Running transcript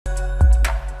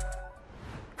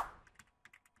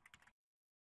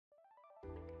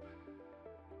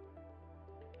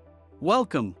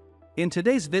Welcome! In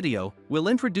today's video, we'll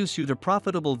introduce you to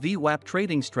profitable VWAP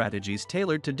trading strategies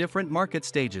tailored to different market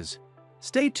stages.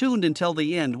 Stay tuned until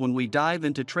the end when we dive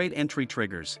into trade entry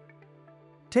triggers.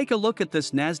 Take a look at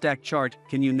this Nasdaq chart.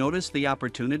 Can you notice the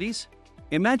opportunities?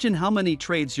 Imagine how many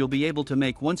trades you'll be able to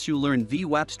make once you learn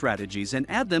VWAP strategies and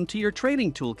add them to your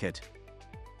trading toolkit.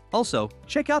 Also,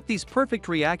 check out these perfect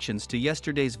reactions to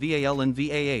yesterday's VAL and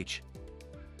VAH.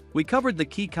 We covered the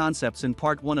key concepts in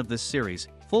part 1 of this series,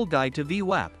 Full Guide to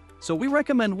VWAP, so we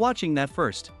recommend watching that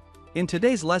first. In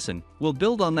today's lesson, we'll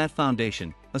build on that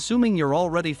foundation, assuming you're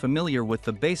already familiar with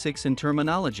the basics and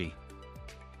terminology.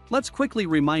 Let's quickly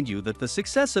remind you that the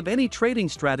success of any trading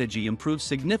strategy improves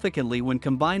significantly when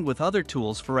combined with other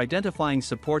tools for identifying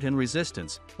support and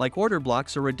resistance, like order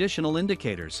blocks or additional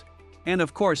indicators. And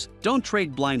of course, don't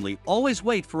trade blindly, always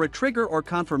wait for a trigger or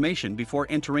confirmation before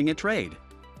entering a trade.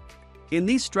 In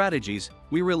these strategies,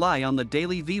 we rely on the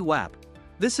daily VWAP.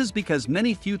 This is because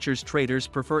many futures traders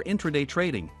prefer intraday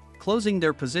trading, closing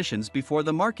their positions before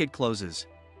the market closes.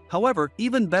 However,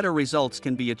 even better results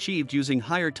can be achieved using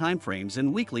higher timeframes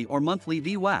and weekly or monthly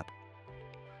VWAP.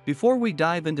 Before we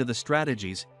dive into the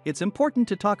strategies, it's important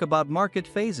to talk about market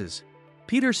phases.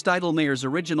 Peter Steidelmayer's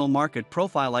original market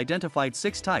profile identified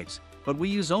 6 types, but we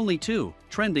use only 2,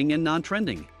 trending and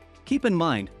non-trending. Keep in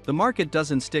mind, the market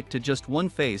doesn't stick to just one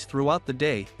phase throughout the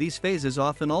day, these phases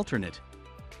often alternate.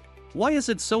 Why is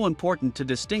it so important to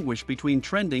distinguish between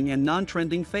trending and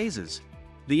non-trending phases?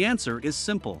 The answer is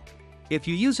simple. If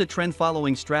you use a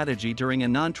trend-following strategy during a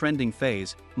non-trending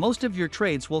phase, most of your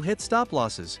trades will hit stop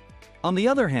losses. On the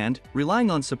other hand, relying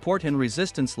on support and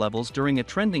resistance levels during a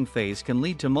trending phase can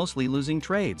lead to mostly losing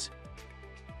trades.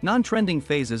 Non-trending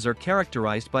phases are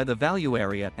characterized by the value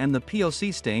area and the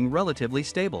POC staying relatively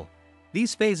stable.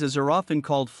 These phases are often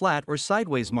called flat or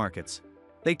sideways markets.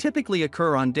 They typically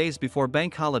occur on days before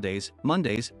bank holidays,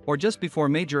 Mondays, or just before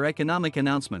major economic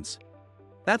announcements.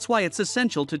 That's why it's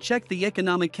essential to check the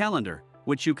economic calendar,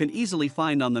 which you can easily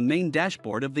find on the main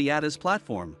dashboard of the ADAS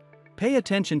platform. Pay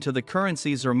attention to the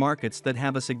currencies or markets that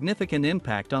have a significant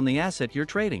impact on the asset you're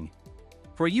trading.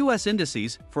 For US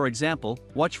indices, for example,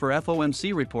 watch for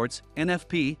FOMC reports,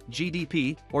 NFP,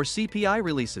 GDP, or CPI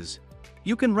releases.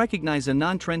 You can recognize a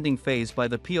non-trending phase by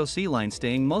the POC line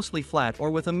staying mostly flat or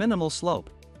with a minimal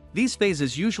slope. These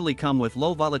phases usually come with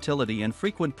low volatility and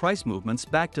frequent price movements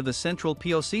back to the central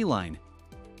POC line.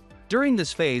 During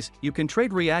this phase, you can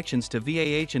trade reactions to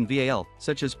VAH and VAL,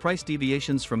 such as price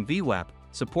deviations from VWAP,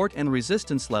 support and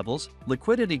resistance levels,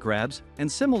 liquidity grabs,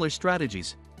 and similar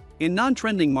strategies. In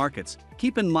non-trending markets,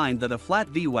 keep in mind that a flat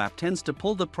VWAP tends to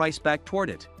pull the price back toward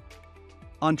it.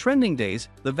 On trending days,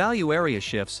 the value area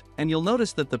shifts, and you'll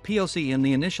notice that the POC and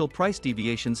the initial price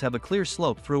deviations have a clear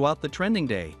slope throughout the trending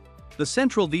day. The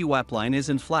central VWAP line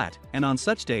isn't flat, and on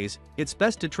such days, it's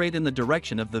best to trade in the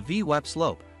direction of the VWAP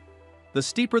slope. The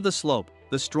steeper the slope,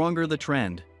 the stronger the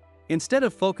trend. Instead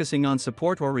of focusing on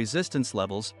support or resistance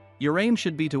levels, your aim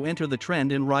should be to enter the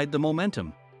trend and ride the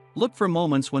momentum. Look for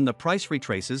moments when the price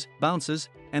retraces, bounces,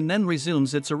 and then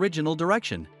resumes its original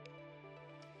direction.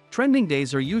 Trending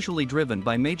days are usually driven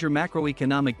by major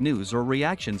macroeconomic news or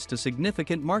reactions to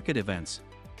significant market events.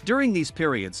 During these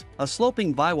periods, a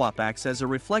sloping VWAP acts as a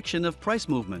reflection of price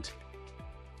movement.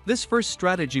 This first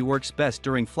strategy works best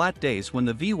during flat days when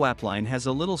the VWAP line has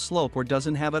a little slope or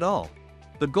doesn't have it all.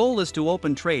 The goal is to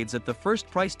open trades at the first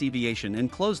price deviation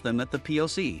and close them at the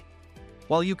POC.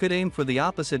 While you could aim for the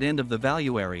opposite end of the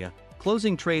value area,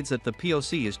 closing trades at the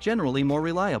POC is generally more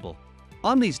reliable.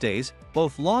 On these days,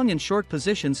 both long and short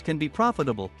positions can be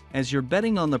profitable, as you're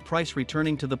betting on the price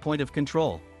returning to the point of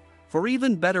control. For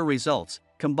even better results,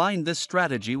 combine this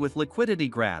strategy with liquidity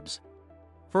grabs.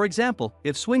 For example,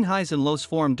 if swing highs and lows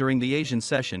form during the Asian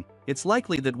session, it's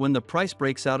likely that when the price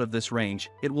breaks out of this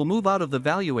range, it will move out of the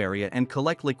value area and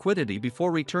collect liquidity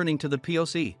before returning to the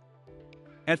POC.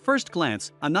 At first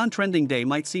glance, a non-trending day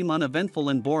might seem uneventful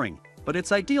and boring, but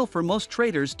it's ideal for most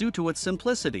traders due to its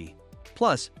simplicity.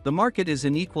 Plus, the market is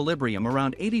in equilibrium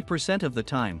around 80% of the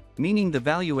time, meaning the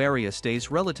value area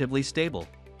stays relatively stable.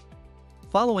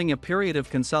 Following a period of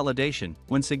consolidation,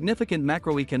 when significant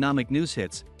macroeconomic news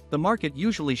hits, the market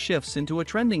usually shifts into a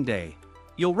trending day.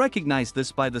 You'll recognize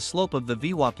this by the slope of the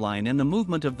VWAP line and the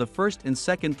movement of the first and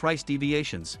second price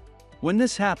deviations. When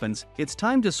this happens, it's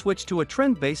time to switch to a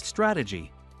trend-based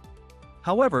strategy.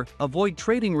 However, avoid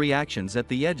trading reactions at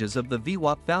the edges of the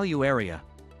VWAP value area.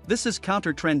 This is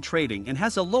counter-trend trading and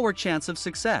has a lower chance of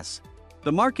success.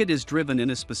 The market is driven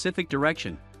in a specific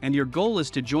direction, and your goal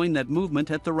is to join that movement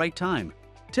at the right time.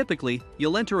 Typically,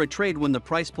 you'll enter a trade when the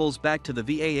price pulls back to the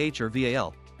VAH or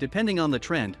VAL, depending on the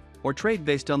trend, or trade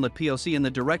based on the POC in the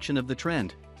direction of the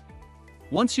trend.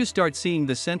 Once you start seeing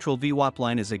the central VWAP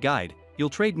line as a guide, you'll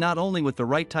trade not only with the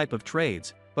right type of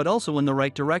trades, but also in the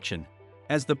right direction.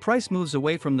 As the price moves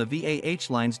away from the VAH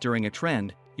lines during a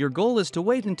trend, your goal is to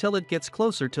wait until it gets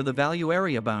closer to the value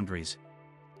area boundaries.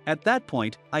 At that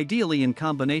point, ideally in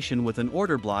combination with an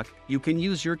order block, you can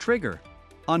use your trigger.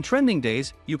 On trending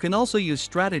days, you can also use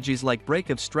strategies like break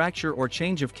of structure or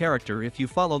change of character if you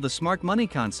follow the smart money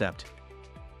concept.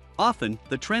 Often,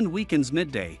 the trend weakens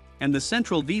midday, and the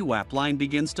central VWAP line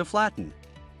begins to flatten.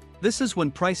 This is when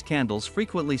price candles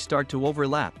frequently start to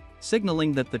overlap,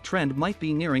 signaling that the trend might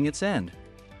be nearing its end.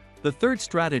 The third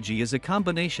strategy is a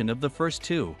combination of the first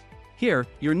two. Here,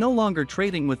 you're no longer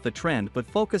trading with the trend but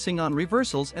focusing on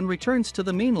reversals and returns to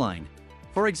the mean line.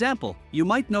 For example, you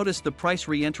might notice the price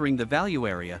re-entering the value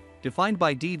area, defined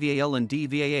by DVAL and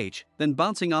DVAH, then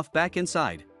bouncing off back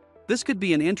inside. This could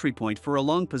be an entry point for a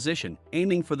long position,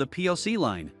 aiming for the POC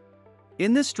line.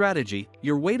 In this strategy,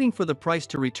 you're waiting for the price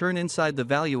to return inside the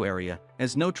value area,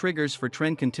 as no triggers for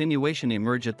trend continuation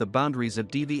emerge at the boundaries of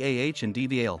DVAH and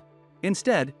DVAL.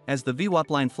 Instead, as the VWAP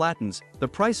line flattens, the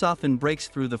price often breaks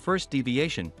through the first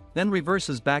deviation, then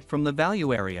reverses back from the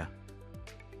value area.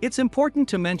 It's important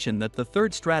to mention that the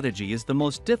third strategy is the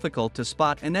most difficult to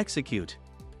spot and execute.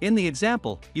 In the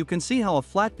example, you can see how a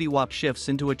flat VWAP shifts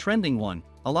into a trending one,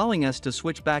 allowing us to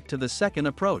switch back to the second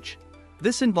approach.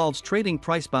 This involves trading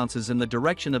price bounces in the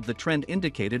direction of the trend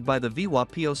indicated by the VWAP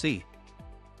POC.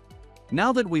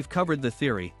 Now that we've covered the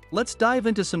theory, let's dive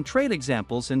into some trade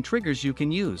examples and triggers you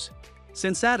can use.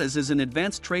 Since ADAS is an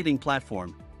advanced trading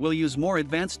platform, we'll use more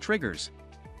advanced triggers.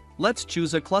 Let's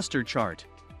choose a cluster chart.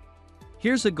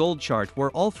 Here's a gold chart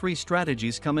where all three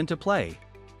strategies come into play.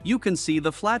 You can see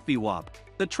the flat VWAP,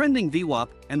 the trending VWAP,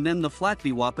 and then the flat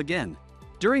VWAP again.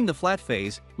 During the flat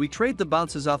phase, we trade the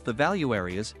bounces off the value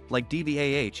areas, like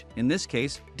DVAH, in this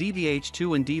case,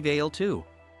 DVH2 and DVAL2.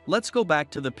 Let's go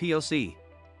back to the POC.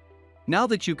 Now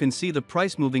that you can see the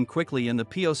price moving quickly and the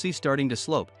POC starting to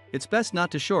slope, it's best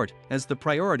not to short, as the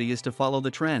priority is to follow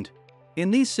the trend. In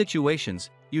these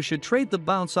situations, you should trade the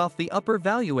bounce off the upper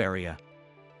value area.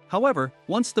 However,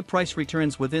 once the price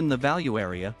returns within the value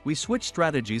area, we switch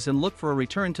strategies and look for a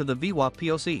return to the VWAP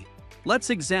POC.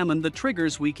 Let's examine the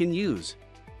triggers we can use.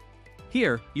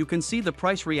 Here, you can see the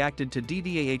price reacted to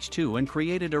DVAH2 and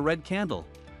created a red candle.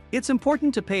 It's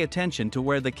important to pay attention to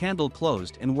where the candle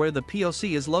closed and where the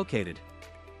POC is located.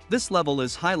 This level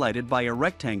is highlighted by a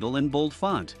rectangle in bold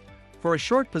font. For a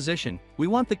short position, we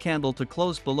want the candle to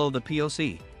close below the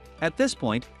POC. At this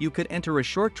point, you could enter a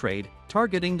short trade,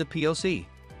 targeting the POC.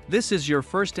 This is your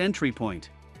first entry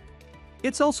point.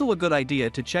 It's also a good idea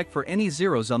to check for any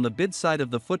zeros on the bid side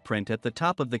of the footprint at the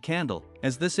top of the candle,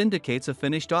 as this indicates a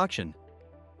finished auction.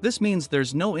 This means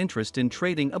there's no interest in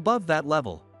trading above that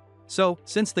level. So,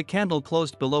 since the candle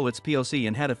closed below its POC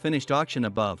and had a finished auction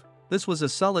above, this was a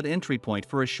solid entry point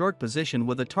for a short position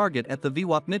with a target at the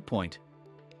VWAP midpoint.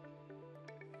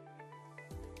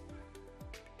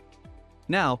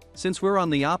 Now, since we're on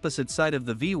the opposite side of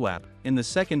the VWAP, in the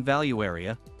second value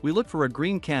area, we look for a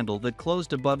green candle that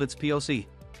closed above its POC.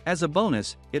 As a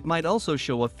bonus, it might also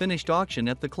show a finished auction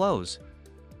at the close.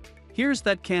 Here's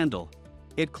that candle.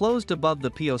 It closed above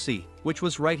the POC, which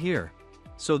was right here.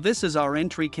 So this is our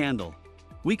entry candle.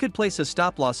 We could place a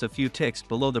stop loss a few ticks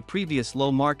below the previous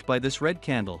low marked by this red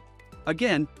candle.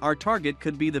 Again, our target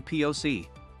could be the POC.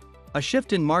 A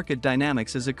shift in market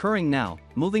dynamics is occurring now,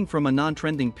 moving from a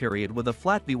non-trending period with a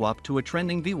flat VWAP to a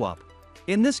trending VWAP.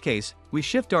 In this case, we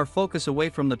shift our focus away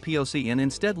from the POC and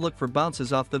instead look for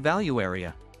bounces off the value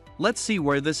area. Let's see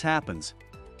where this happens.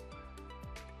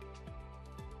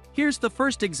 Here's the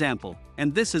first example,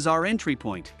 and this is our entry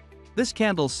point. This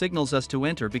candle signals us to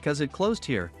enter because it closed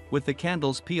here, with the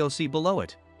candle's POC below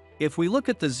it. If we look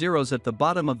at the zeros at the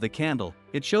bottom of the candle,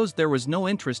 it shows there was no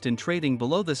interest in trading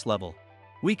below this level.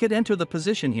 We could enter the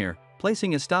position here,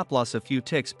 placing a stop loss a few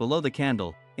ticks below the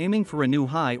candle, aiming for a new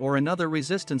high or another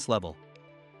resistance level.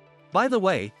 By the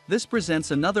way, this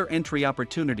presents another entry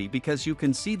opportunity because you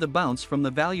can see the bounce from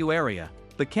the value area.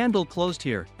 The candle closed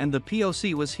here, and the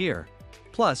POC was here.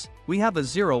 Plus, we have a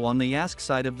zero on the ask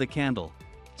side of the candle.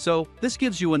 So, this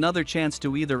gives you another chance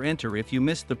to either enter if you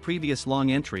missed the previous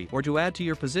long entry or to add to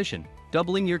your position,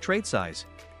 doubling your trade size.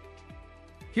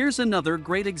 Here's another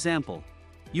great example.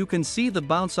 You can see the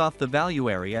bounce off the value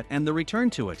area and the return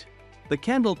to it. The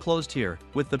candle closed here,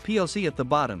 with the POC at the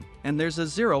bottom, and there's a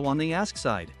zero on the ask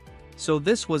side. So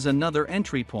this was another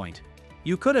entry point.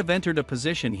 You could have entered a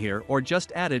position here or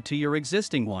just added to your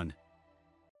existing one.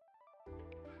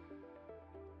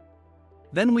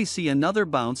 Then we see another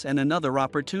bounce and another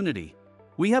opportunity.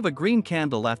 We have a green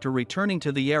candle after returning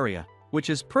to the area, which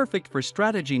is perfect for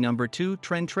strategy number 2,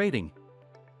 trend trading.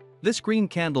 This green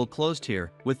candle closed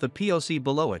here, with the POC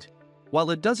below it.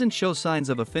 While it doesn't show signs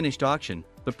of a finished auction,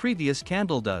 the previous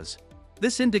candle does.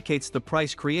 This indicates the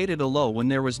price created a low when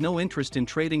there was no interest in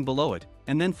trading below it,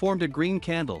 and then formed a green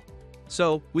candle.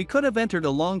 So, we could have entered a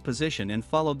long position and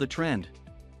followed the trend.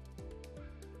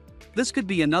 This could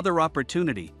be another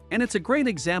opportunity, and it's a great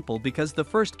example because the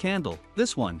first candle,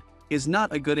 this one, is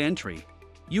not a good entry.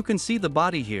 You can see the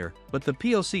body here, but the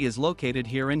POC is located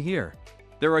here and here.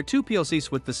 There are two POCs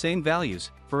with the same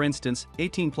values. For instance,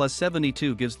 18 plus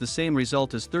 72 gives the same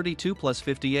result as 32 plus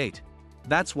 58.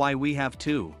 That's why we have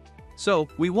two. So,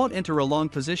 we won't enter a long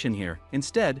position here.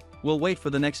 Instead, we'll wait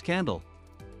for the next candle.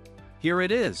 Here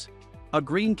it is. A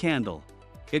green candle.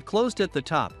 It closed at the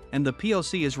top, and the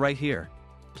POC is right here.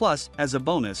 Plus, as a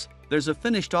bonus, there's a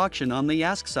finished auction on the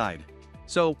ask side.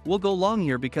 So, we'll go long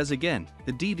here because again,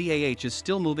 the DVAH is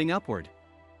still moving upward.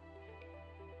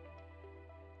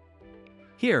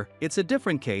 Here, it's a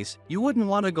different case. You wouldn't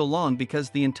want to go long because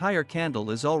the entire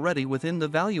candle is already within the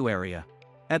value area.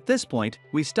 At this point,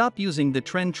 we stop using the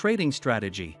trend trading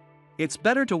strategy. It's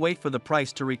better to wait for the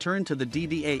price to return to the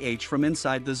DVAH from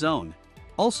inside the zone.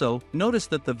 Also, notice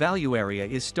that the value area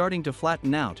is starting to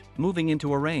flatten out, moving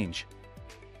into a range.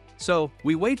 So,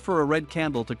 we wait for a red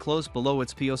candle to close below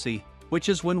its POC, which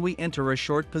is when we enter a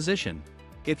short position.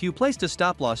 If you placed a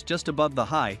stop loss just above the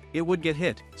high, it would get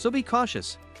hit, so be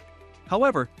cautious.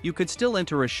 However, you could still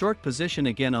enter a short position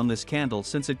again on this candle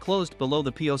since it closed below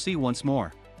the POC once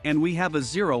more, and we have a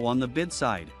 0 on the bid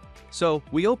side. So,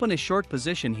 we open a short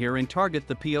position here and target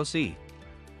the POC.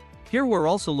 Here we're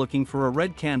also looking for a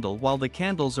red candle while the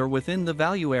candles are within the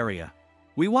value area.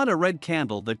 We want a red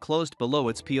candle that closed below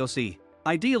its POC,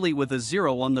 ideally with a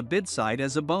 0 on the bid side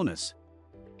as a bonus.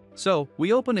 So,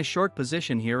 we open a short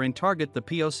position here and target the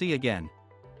POC again.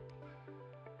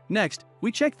 Next,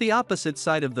 we check the opposite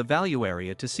side of the value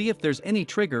area to see if there's any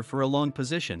trigger for a long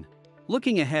position.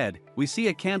 Looking ahead, we see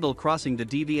a candle crossing the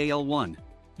DVAL1.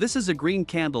 This is a green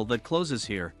candle that closes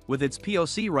here, with its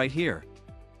POC right here.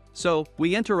 So,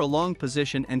 we enter a long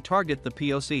position and target the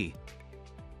POC.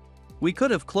 We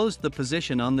could have closed the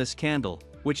position on this candle,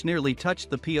 which nearly touched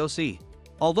the POC.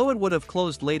 Although it would have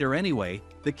closed later anyway,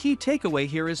 the key takeaway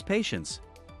here is patience.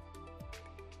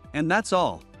 And that's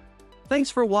all. Thanks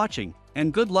for watching,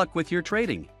 and good luck with your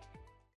trading.